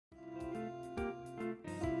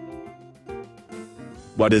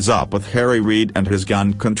What is up with Reid and his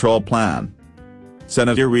gun control plan?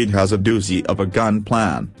 Senator Reid has a doozy of a gun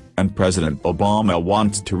plan, and President Obama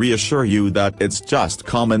wants to reassure you that it's just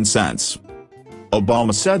common sense.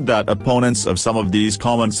 Obama said that opponents of some of these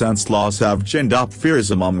common-sense laws have ginned up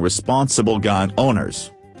fears among responsible gun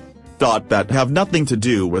owners. That have nothing to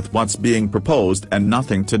do with what's being proposed and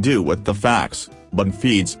nothing to do with the facts, but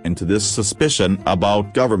feeds into this suspicion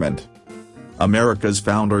about government. America's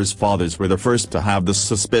founders' fathers were the first to have this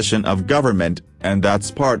suspicion of government, and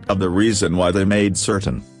that's part of the reason why they made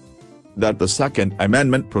certain that the Second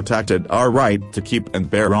Amendment protected our right to keep and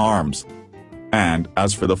bear arms. And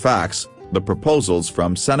as for the facts, the proposals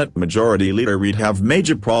from Senate Majority Leader Reid have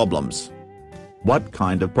major problems. What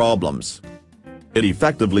kind of problems? It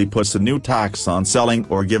effectively puts a new tax on selling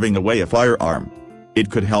or giving away a firearm.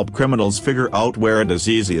 It could help criminals figure out where it is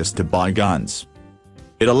easiest to buy guns.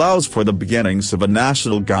 It allows for the beginnings of a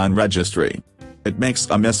national gun registry. It makes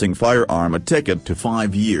a missing firearm a ticket to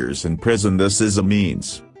 5 years in prison. This is a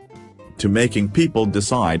means to making people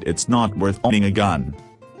decide it's not worth owning a gun.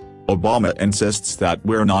 Obama insists that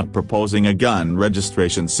we're not proposing a gun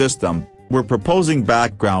registration system, we're proposing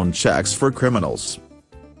background checks for criminals.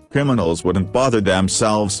 Criminals wouldn't bother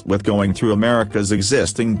themselves with going through America's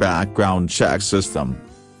existing background check system.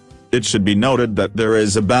 It should be noted that there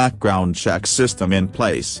is a background check system in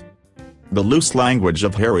place. The loose language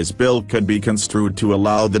of Harry's bill could be construed to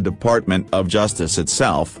allow the Department of Justice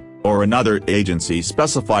itself, or another agency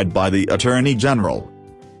specified by the Attorney General,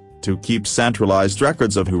 to keep centralized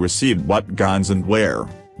records of who received what guns and where,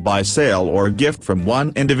 by sale or gift from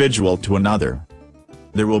one individual to another.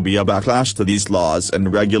 There will be a backlash to these laws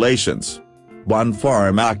and regulations. One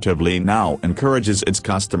farm actively now encourages its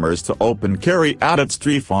customers to open carry at its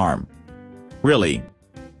tree farm. Really?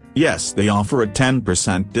 Yes, they offer a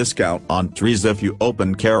 10% discount on trees if you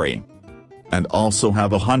open carry. And also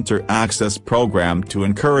have a hunter access program to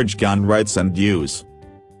encourage gun rights and use.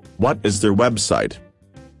 What is their website?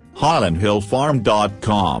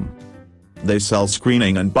 HighlandHillFarm.com. They sell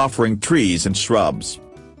screening and buffering trees and shrubs.